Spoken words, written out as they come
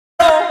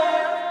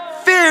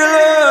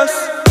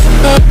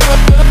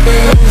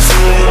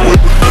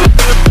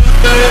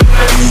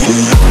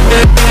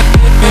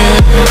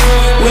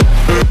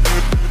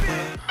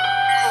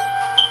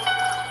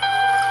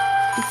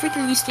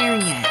you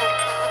staring at?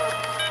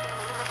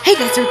 Hey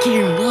guys, Eric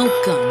here, and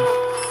welcome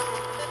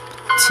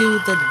to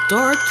the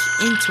Dark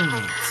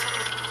Internet.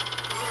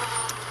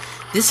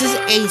 This is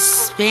a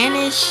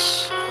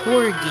Spanish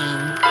horror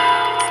game,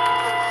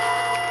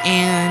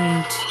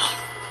 and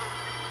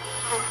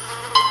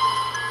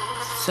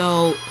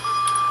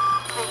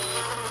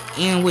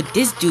with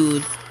this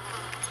dude.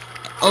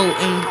 Oh,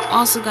 and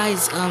also,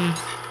 guys,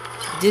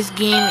 this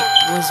game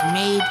was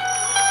made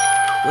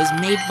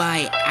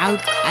by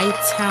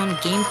iTown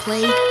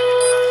Gameplay.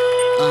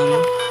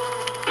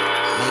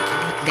 Like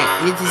that.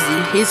 This is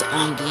his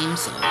own game,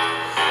 so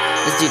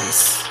let's do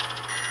this.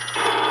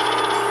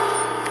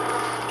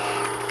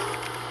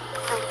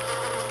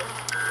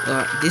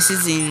 This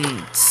is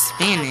in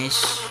Spanish.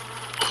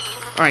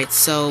 Alright,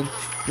 so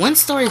 1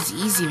 star is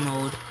easy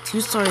mode, 2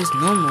 star is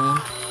normal,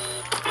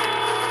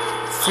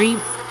 3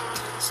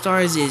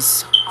 stars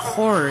is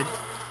hard,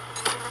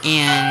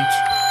 and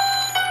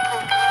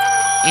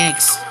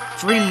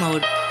extreme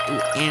mode,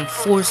 and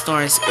 4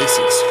 stars is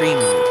extreme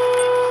mode.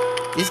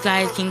 This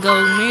guy can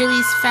go nearly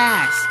as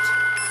fast.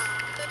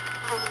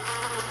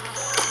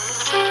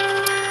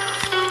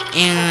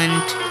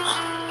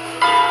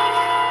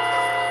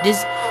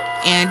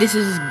 And this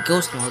is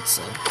ghost mode,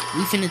 so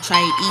we finna try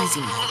it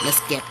easy mode.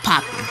 Let's get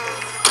poppin'.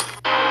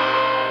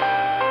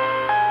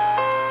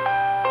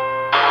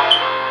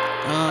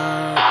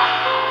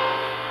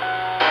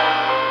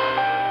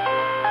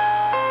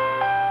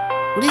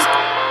 What is?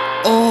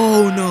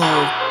 Oh no!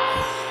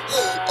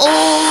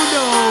 Oh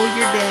no!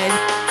 You're dead.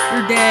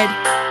 You're dead.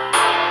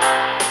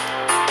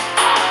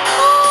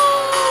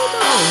 Oh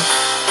no!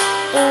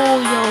 Oh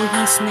yo,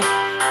 he's like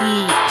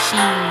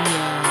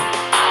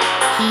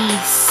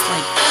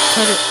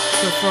cut her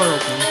throat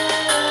open.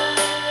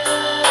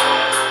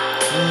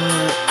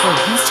 Oh,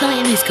 he's telling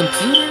in his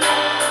computer?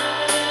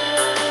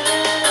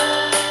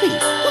 Wait,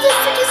 who the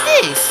frick is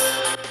this?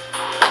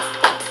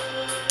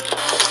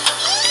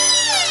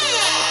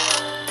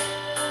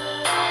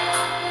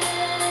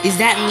 Is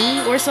that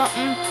me or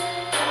something?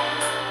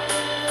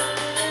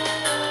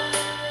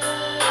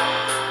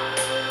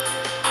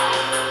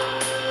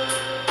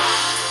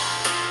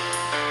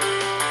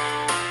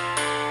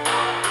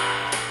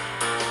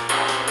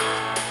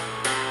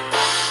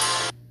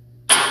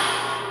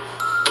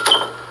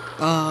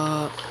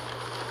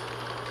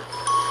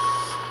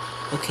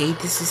 Okay,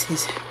 this is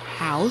his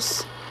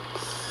house.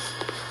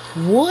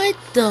 What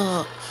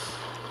the?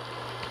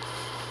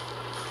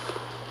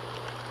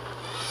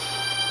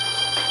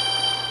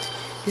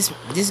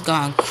 This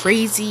gone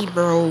crazy,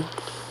 bro.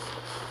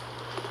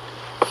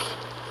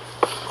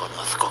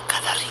 Conozco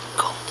cada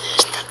rincón de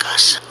esta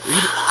casa.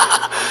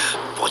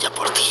 Voy a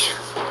por ti.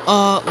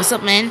 What's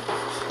up, man?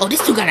 Oh,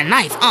 this dude got a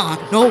knife.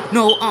 No. Oh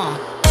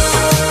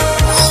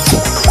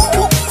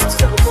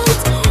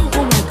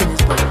my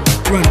goodness,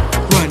 bro.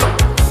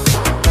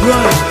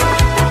 Run.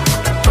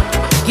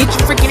 Get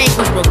your freaking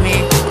ankles broke,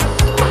 man.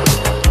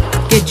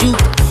 Get you.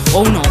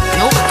 Oh no.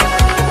 Nope.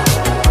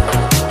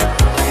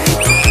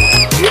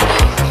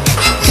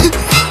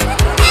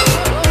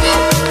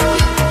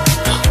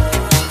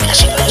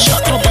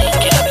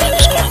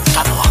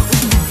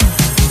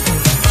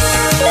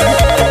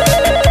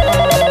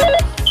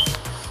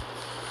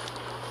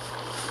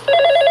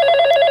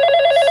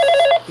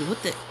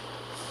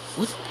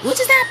 What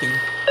just happened?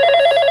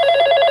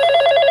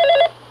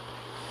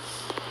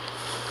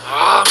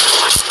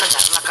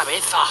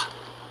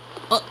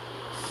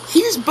 He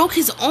just broke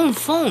his own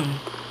phone.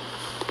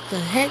 The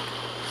heck?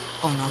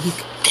 Oh no, he.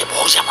 Te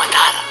voy a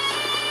matar.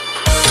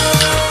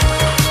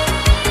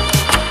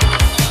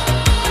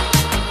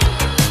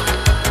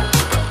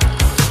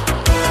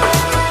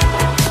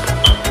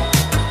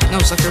 No,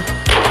 sucker.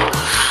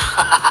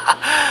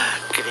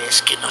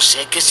 ¿Crees que no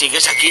sé que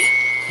sigues aquí?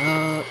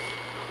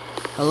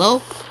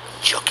 Hello?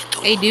 Yo que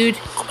tú. Hey, dude.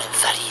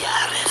 Comenzaría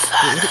a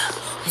rezar.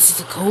 Is this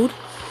a code?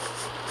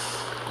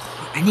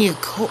 I need a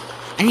code.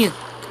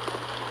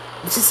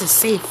 This is a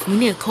safe. We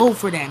need a code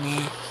for that,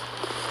 man.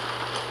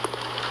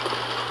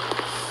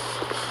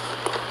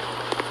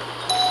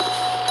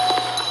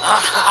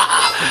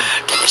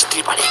 Te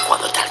destriparé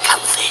cuando te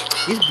alcance.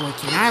 This boy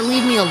cannot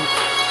leave me alone.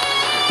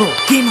 Bro,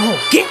 get in the hole.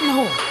 Get in the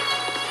hole.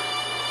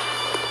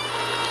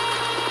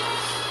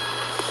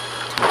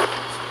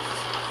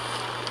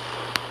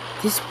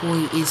 This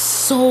boy is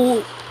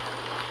so...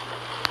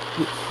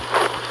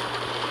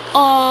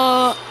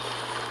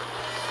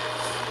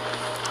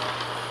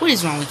 What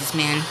is wrong with this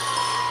man?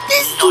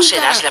 This dude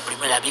got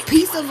a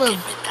piece of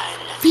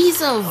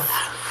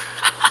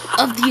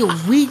the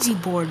Ouija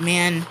board,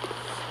 man.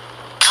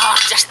 Ya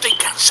estoy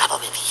cansado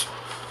de ti.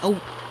 Oh,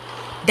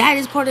 that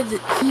is part of the...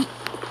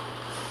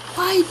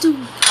 Why do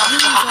humans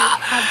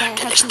have that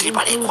have to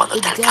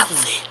include the devil?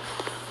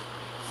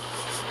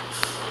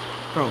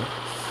 Bro,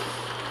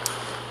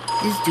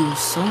 this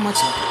dude's so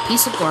much like a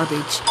piece of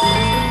garbage.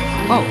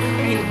 Oh,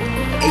 it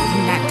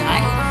did not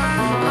die.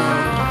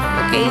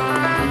 Okay.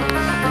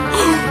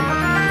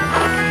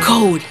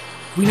 Code.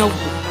 We know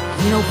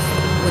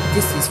what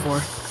this is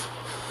for.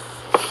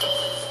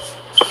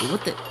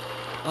 What the?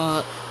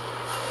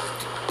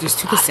 There's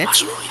two Haz cassettes más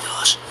here?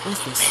 ruidos, What's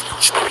this?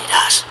 menos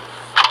vivirás.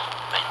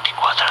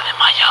 24 de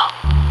mayo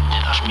de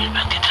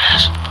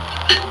 2023.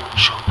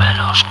 Su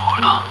pelo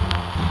oscuro.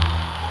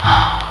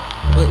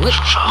 Wait.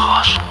 Sus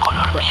ojos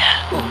color miel.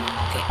 Oh,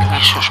 okay. I Y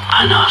got sus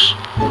manos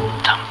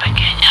tan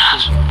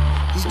pequeñas.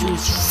 This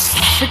dude's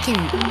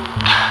freaking.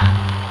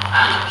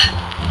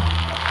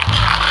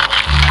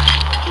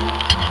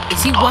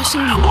 Is he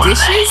washing the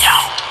dishes?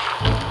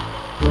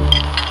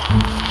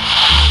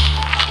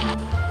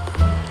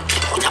 Te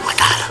voy a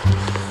matar.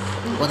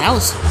 Well, that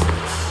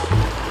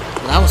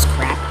was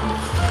crap.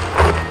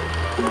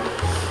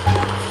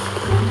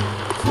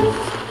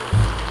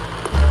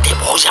 Te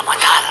voy a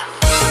matar.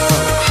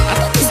 I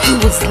thought this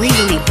dude was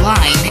legally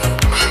blind.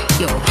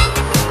 Yo.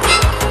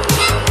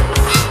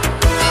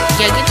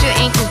 Yeah, get your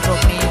ankles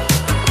broke, man.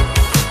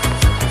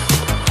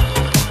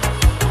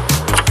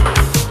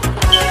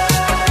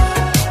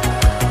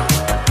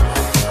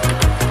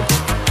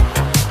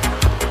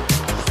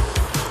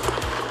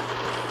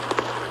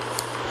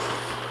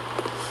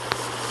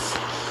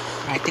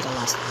 I think I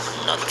lost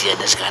it. No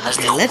tienes ganas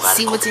de Okay, let's jugar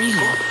see what's in conmigo.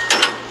 here.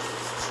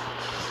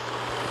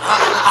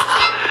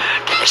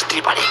 Te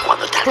destriparé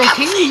cuando te Bro,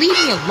 can you alcance. leave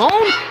me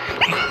alone?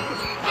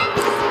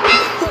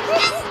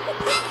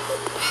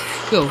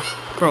 Yo,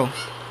 bro,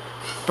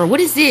 what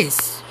is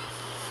this?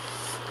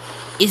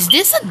 Is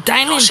this a No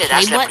diamond play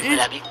serás la button?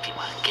 primera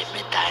víctima que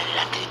meta en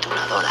la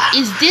trituradora.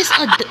 Is this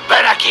a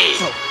Ven aquí.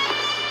 Bro.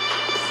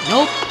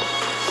 Nope.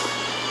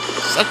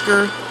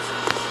 Sucker.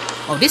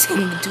 Oh, this can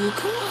do.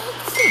 Come on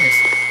upstairs.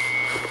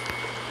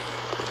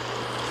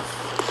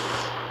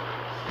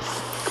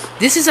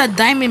 This is a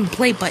diamond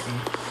play button.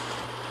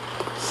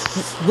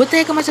 What the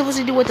heck am I supposed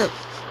to do with the...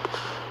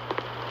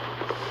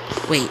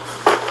 Wait.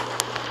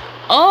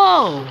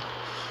 Oh!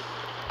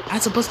 I'm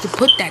supposed to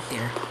put that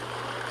there.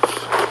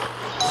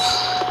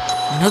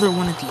 Another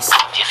one of these.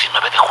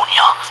 19 de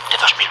junio de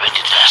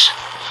 2023.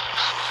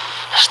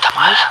 Está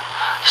mal.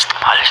 Está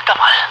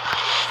mal.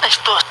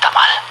 Esto está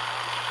mal.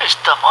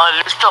 Está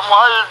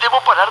mal.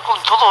 Debo parar con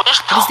todo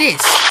esto. What's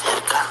this?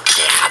 Cerca.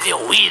 Deja de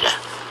huir.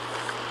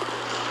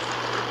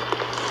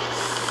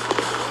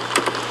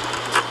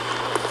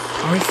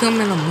 Are we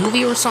filming a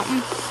movie or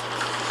something?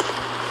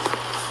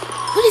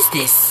 What is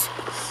this?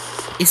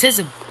 It says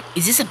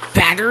is this a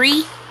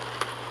battery?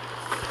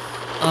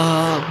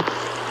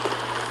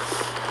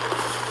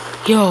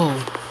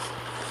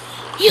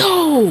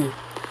 Yo!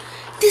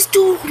 This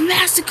dude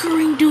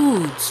massacring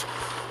dudes!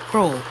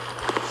 Bro,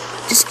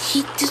 this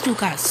dude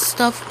got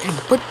stuff and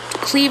butt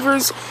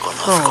cleavers.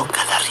 Conozco Bro,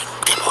 cada ring.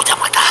 Te voy a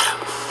matar.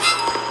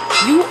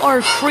 you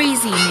are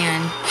crazy,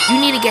 man. You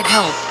need to get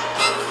help.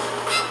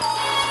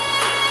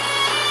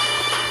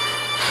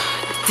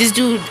 This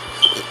dude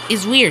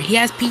is weird. He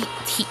has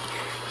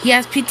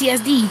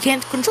PTSD. He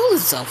can't control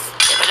himself.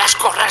 Deberás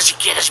correr si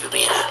quieres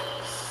vivir.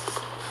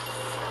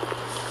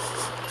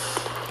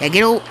 Yeah,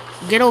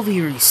 get over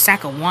here, you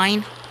sack of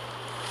wine.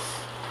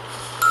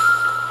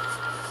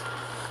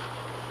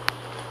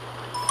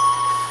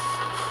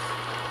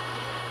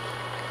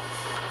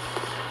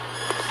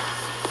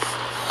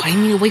 I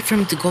need to wait for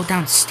him to go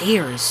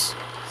downstairs.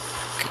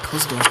 Okay,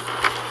 close the door.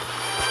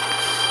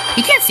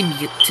 He can't see me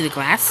to the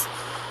glass.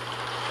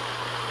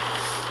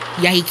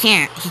 Yeah, he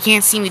can't. He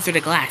can't see me through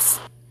the glass.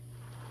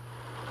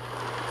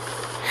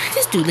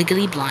 This dude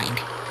legally blind.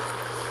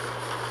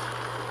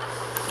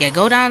 Yeah,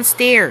 go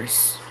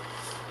downstairs.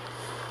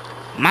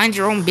 Mind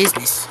your own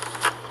business.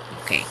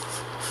 Okay.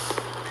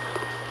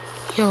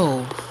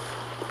 Yo.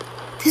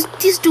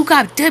 This dude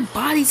got dead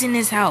bodies in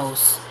his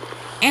house.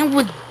 And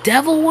with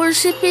devil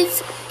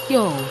worshippers?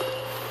 Yo.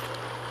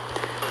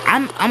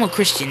 I'm a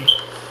Christian.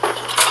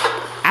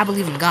 I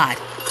believe in God.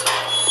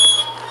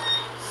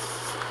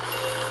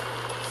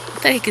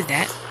 What the heck is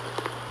that?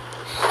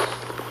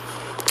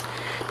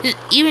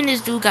 Even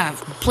this dude got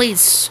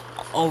plates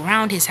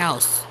around his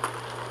house.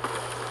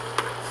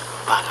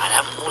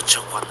 Pagará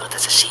mucho cuando te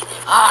asesine.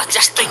 Ah, ya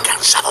estoy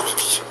cansado de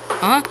ti.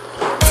 Huh?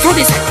 Throw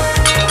this at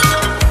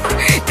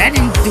That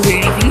didn't do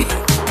anything.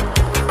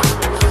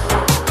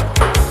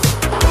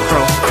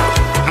 Bro.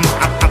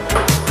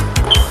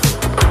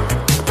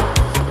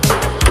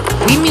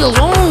 Leave me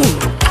alone.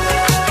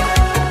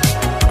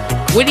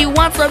 What do you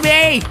want from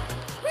me?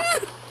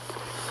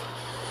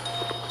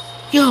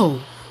 Yo.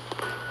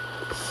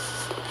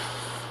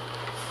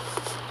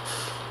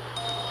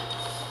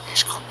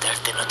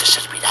 Esconderte no te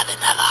servirá de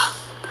nada.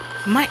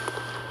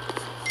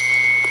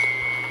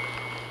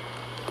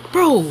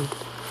 Bro,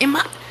 I'm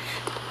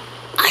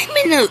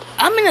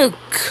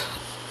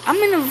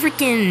in a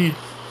freaking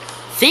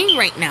thing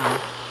right now.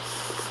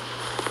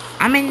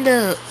 I'm in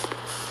the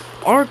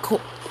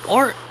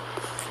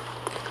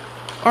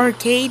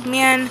arcade,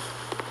 man.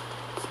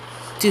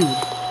 Dude,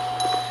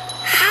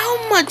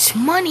 how much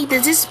money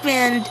does this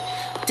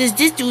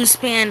dude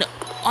spend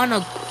on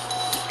a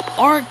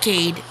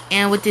arcade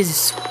and with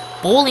this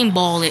bowling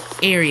ball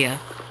area?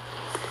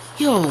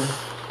 Yo,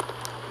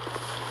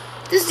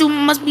 this dude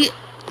must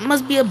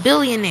be a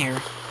billionaire.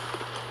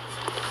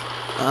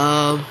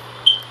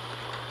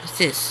 What's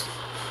this?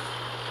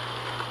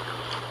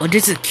 Oh,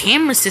 there's a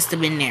camera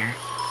system in there.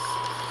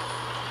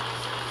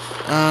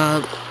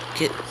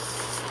 Get.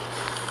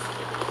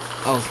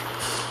 Oh,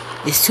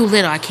 it's too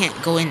little. I can't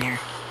go in there.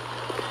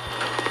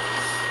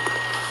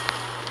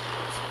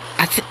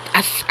 I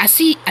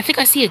think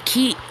I see a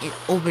key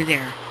over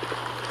there.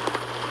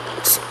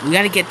 So we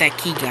gotta get that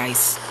key,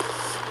 guys.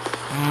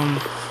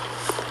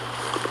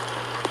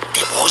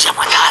 Te voy a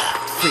matar.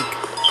 Freak.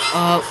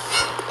 Oh,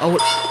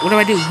 what do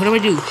I do? What do I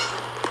do?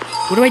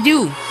 What do I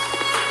do?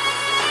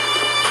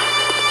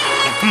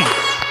 Yeah, come on.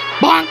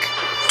 Bonk!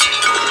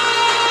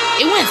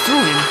 It went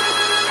through him.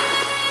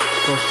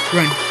 Go,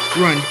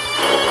 run.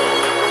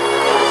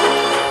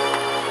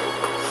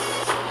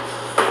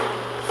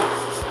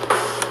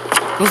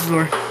 Close the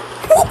door.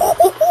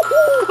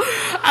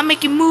 I'm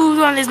making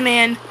moves on this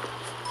man.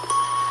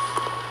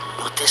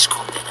 No te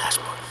esconderás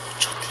por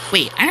mucho tiempo.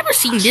 Wait, I never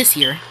seen this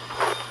here.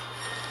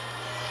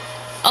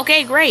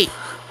 Okay, great.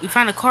 We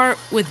found a car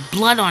with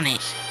blood on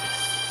it.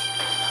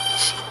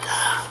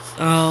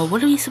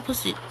 What are we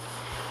supposed to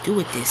do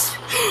with this?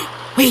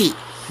 Wait,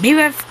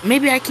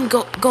 maybe I can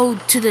go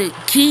to the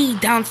key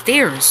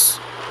downstairs.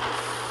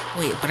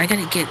 Wait, but I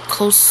gotta get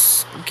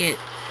close.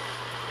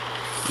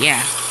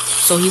 Yeah,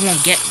 so he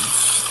won't get me.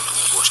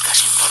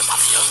 ¿Buscas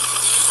información?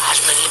 ¿Has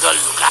venido al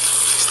lugar?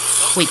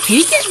 Wait, can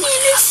you get me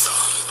in this?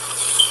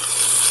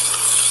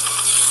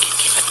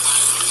 ¡Qué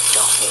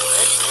maldito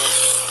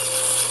juguete!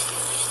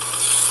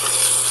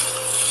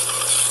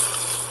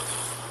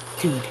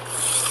 Dude.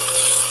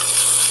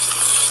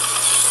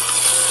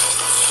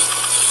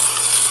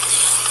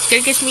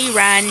 Gonna get me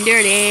run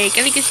dirty.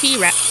 Gonna get me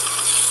run.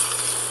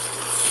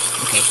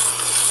 Okay.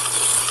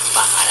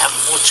 Pagarán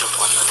mucho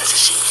cuando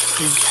necesiten.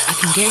 I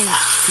can get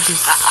into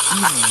this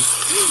easily.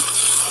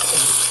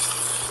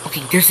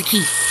 Okay, there's the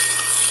key.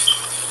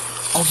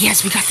 Oh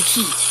yes, we got the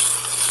key.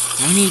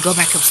 Now we need to go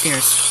back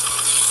upstairs.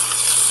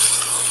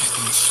 Oh my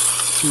goodness.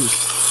 Dude.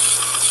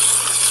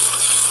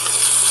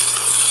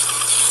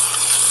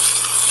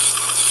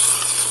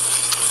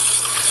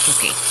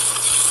 Okay.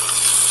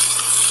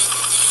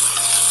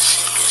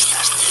 Sé que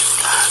estás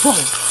cerca. Whoa.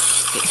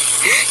 Okay.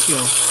 Yo.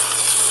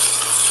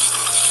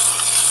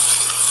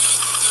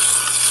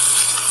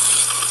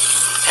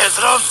 ¡El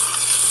dron!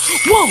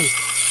 Whoa!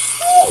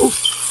 Whoa!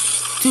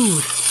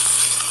 Dude.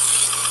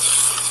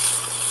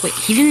 Wait,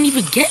 he didn't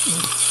even get me.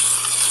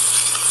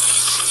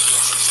 Sí que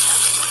has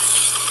estado por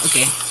aquí.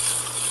 Okay.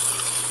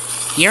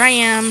 Here I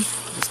am.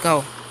 Let's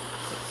go.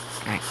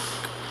 Alright.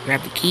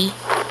 Grab the key.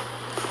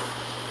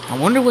 I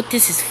wonder what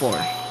this is for.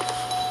 Deja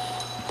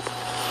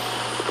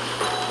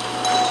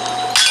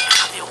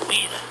de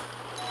huir.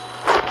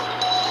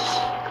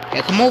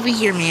 Yeah, come over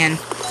here, man.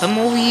 Come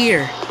over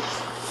here.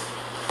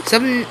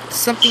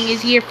 Something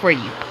is here for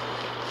you.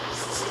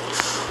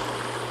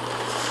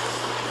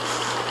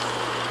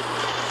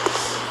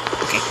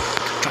 Okay,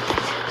 drop it.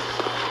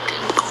 Te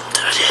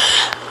encontraré.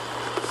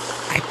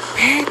 I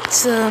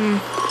bet,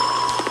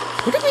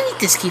 what do we need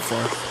this key for?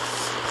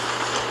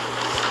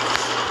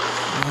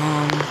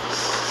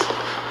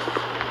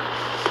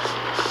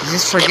 Is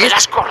this for this?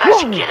 Deberás correr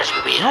si quieres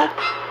vivir. Nope.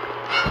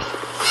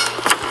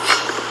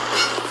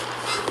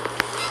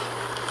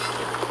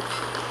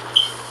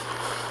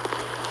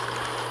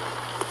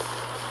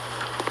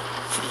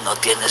 ¿No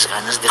tienes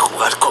ganas de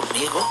jugar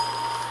conmigo?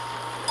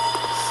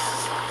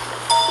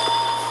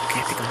 Okay,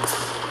 I think I'm this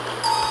one.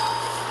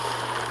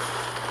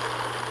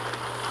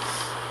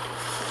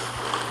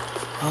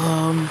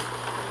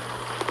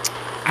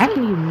 I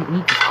don't even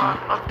need this key.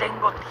 No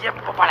tengo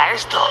tiempo para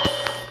esto.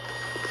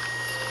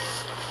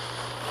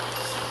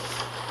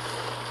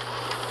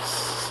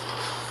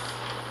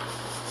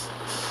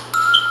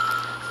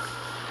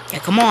 Yeah,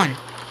 come on.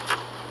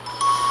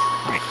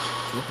 Alright,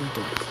 open the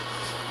door.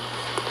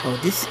 Oh,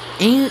 this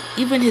ain't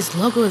even his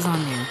logo is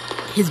on there.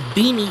 His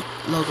beanie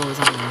logo is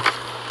on there.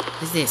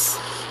 What's this?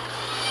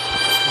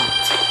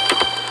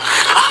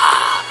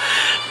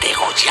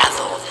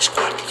 Degollado,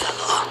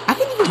 descuartizado. I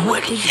can even Tú look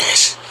at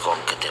eliges con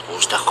que te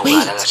gusta jugar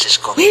Wait, a las wait a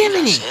escondidas,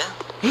 minute. ¿eh?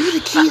 Maybe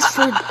the key is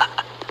for.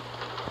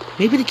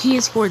 Maybe the key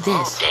is for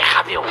this.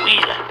 Deja de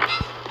huir.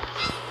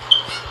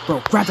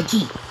 Bro, grab the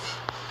key.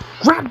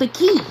 Grab the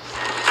key.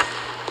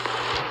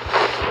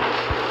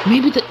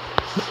 Maybe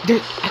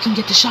I can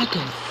get the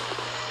shotgun.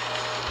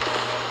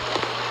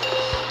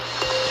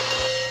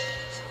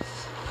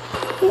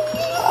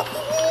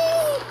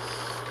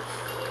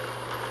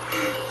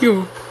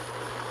 Yo.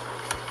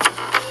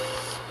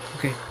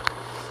 Okay.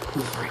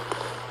 Ooh, right.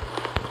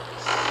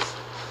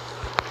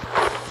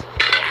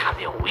 Deja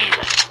de huir.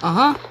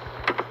 Uh-huh.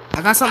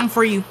 I got something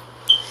for you.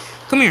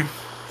 Come here.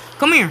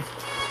 Come here.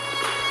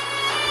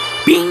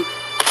 Bing.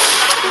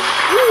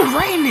 Ooh,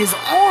 right in his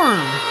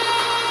arm.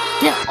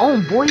 Get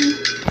on, boy.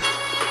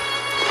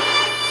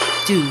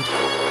 Dude.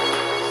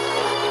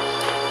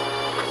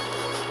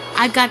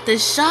 I got the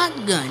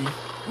shotgun,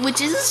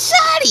 which is a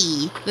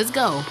shotty. Let's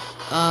go.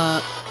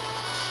 Oh,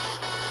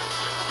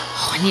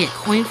 I need a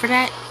coin for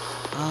that.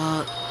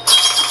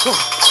 Whoa.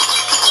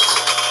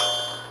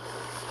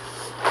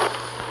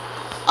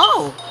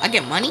 Oh, I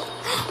get money?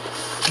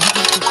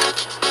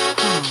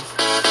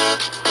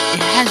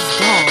 it has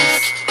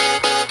dolls.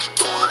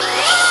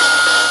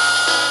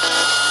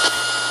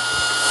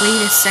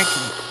 Wait a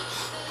second.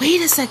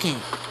 Wait a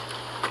second.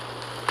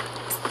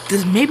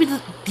 Maybe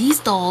these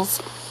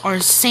dolls are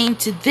same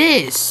to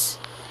this.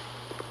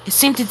 It's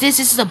same to this.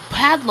 This is a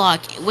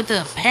padlock with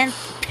a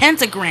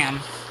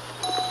pentagram.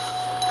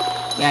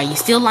 Yeah, you're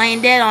still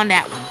lying dead on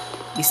that one.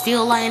 You're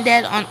still lying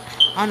dead on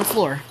the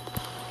floor.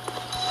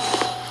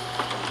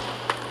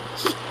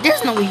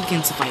 There's no way you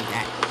can survive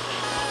that.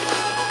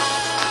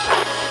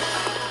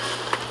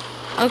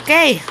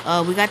 Okay,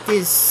 we got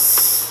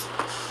this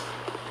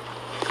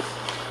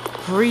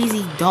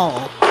crazy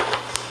doll.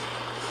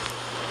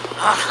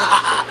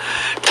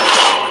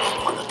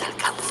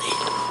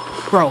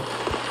 Bro,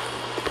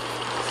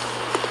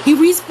 he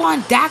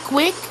respawned that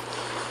quick?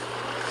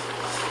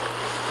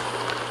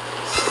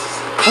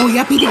 Oh,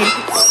 yep, he did.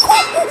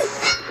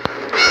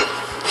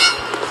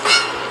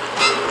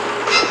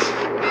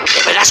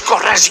 Deberás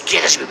correr si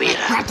quieres vivir.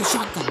 Grab the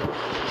shotgun.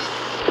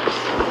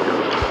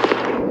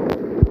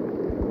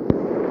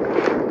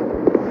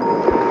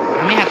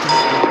 I may have to.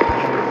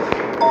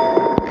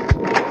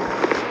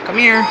 Come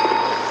here.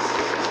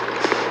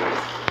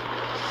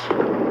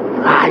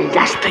 Ay,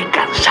 ya estoy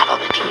cansado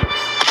de ti.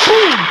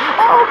 Boom!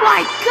 Oh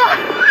my god!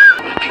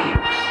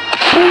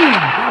 Boom!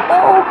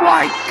 Oh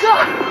my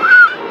god!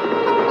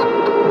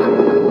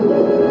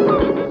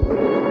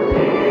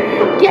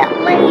 Get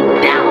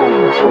laid down,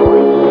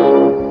 boy!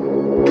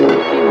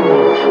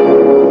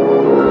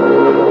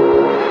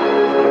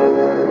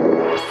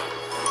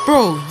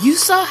 Bro, you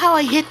saw how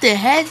I hit the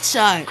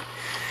headshot.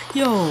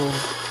 Yo.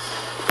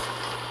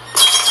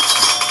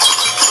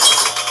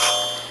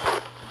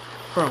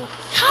 Bro,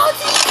 how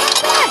did he come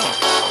back?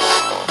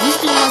 This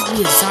dude must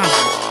be a zombie.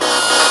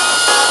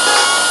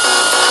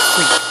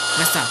 Wait,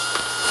 messed up.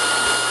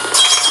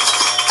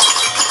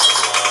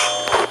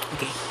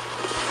 Okay.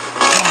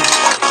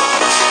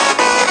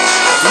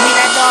 Give me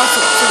that dog.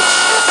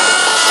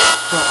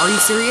 Bro, are you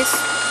serious?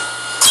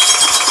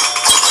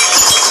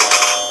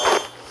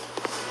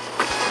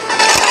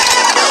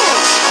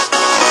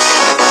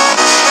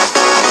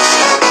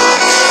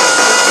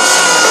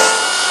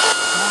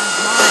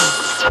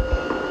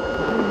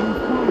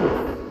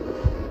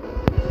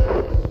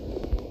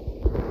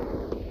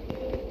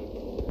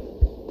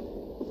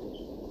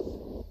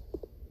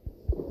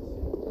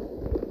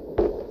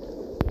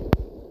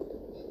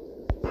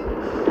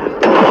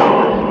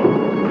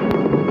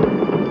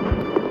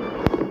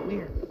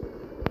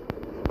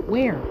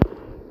 Where?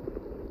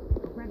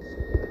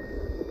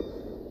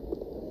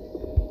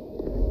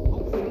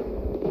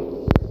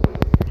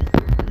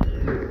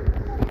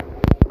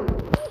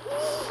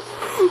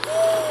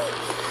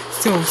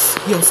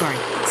 Yo, sorry.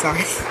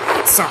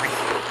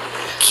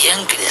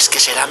 ¿Quién crees que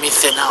será mi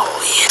cena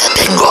hoy? ¡Te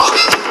tengo!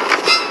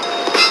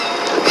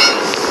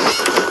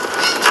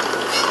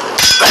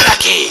 ¡Ven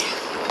aquí!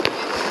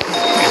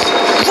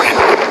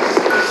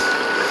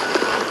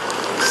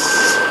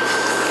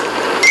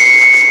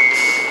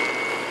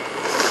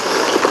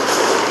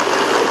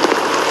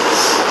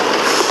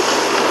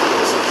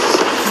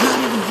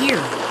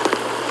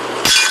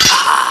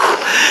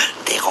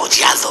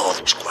 Degollado,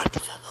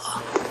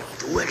 descuartizado.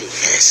 Tú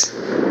eliges.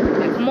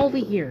 Now come over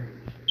here.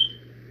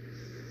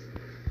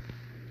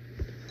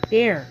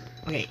 There.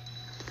 Okay.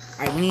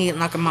 Alright, we need to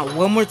knock him out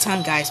one more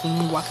time, guys. We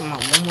need to walk him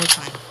out one more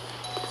time.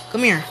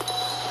 Come here.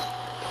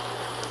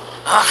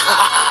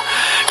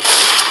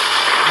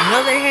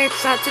 Another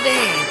headshot to the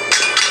head.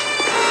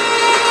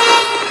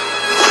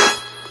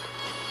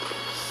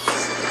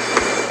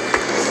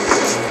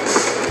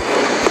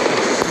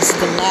 This is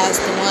the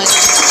last one.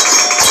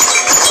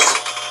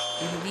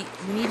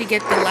 We need to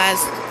get the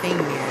last thing,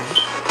 man.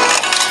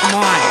 Come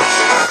on.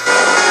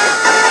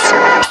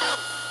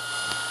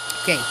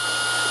 Okay.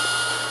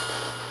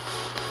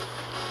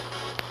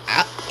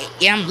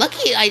 Yeah, I'm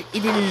lucky it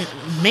didn't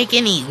make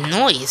any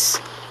noise.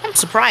 I'm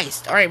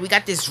surprised. Alright, we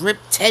got this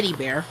ripped teddy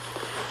bear.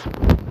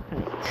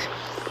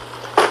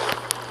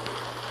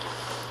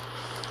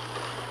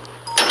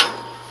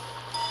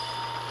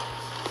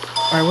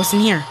 Alright, what's in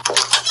here?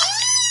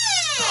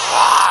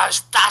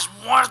 ¡Estás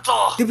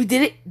muerto! Did we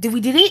did it? Did we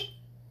did it?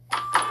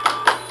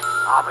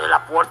 ¡Abre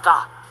la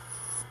puerta!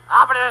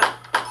 ¡Abre!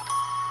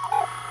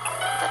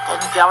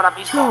 ¡Detente ahora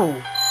mismo!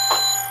 Yo,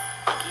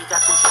 ¡Quita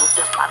tus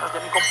sucias manos de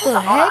mi the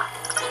computadora! heck?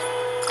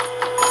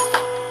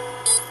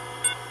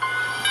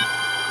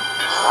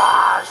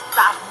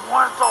 ¡Estás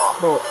muerto!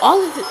 Bro,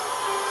 all of it.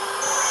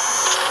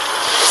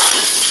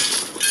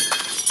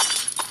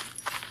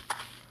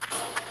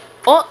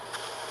 Oh!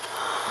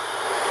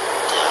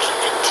 Te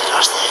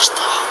arrepentirás de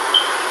esto.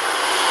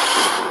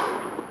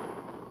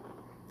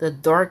 The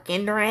dark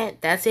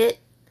internet, that's it?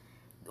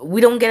 We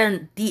don't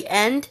get the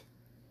end?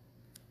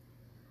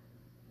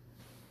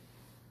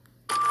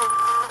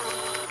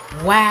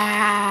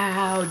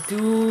 Wow,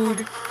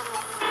 dude.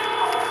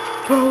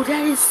 Bro,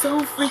 that is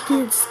so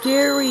freaking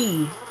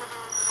scary.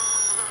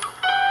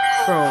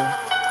 Bro.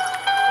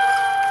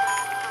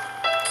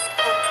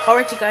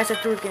 Alright, you guys, I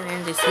think we're gonna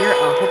end this here.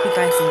 I hope you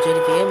guys enjoyed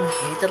the video.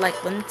 Hit the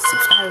like button,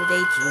 subscribe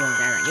today to join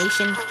Direct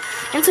Nation.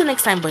 Until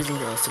next time, boys and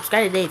girls,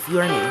 subscribe today if you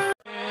are new.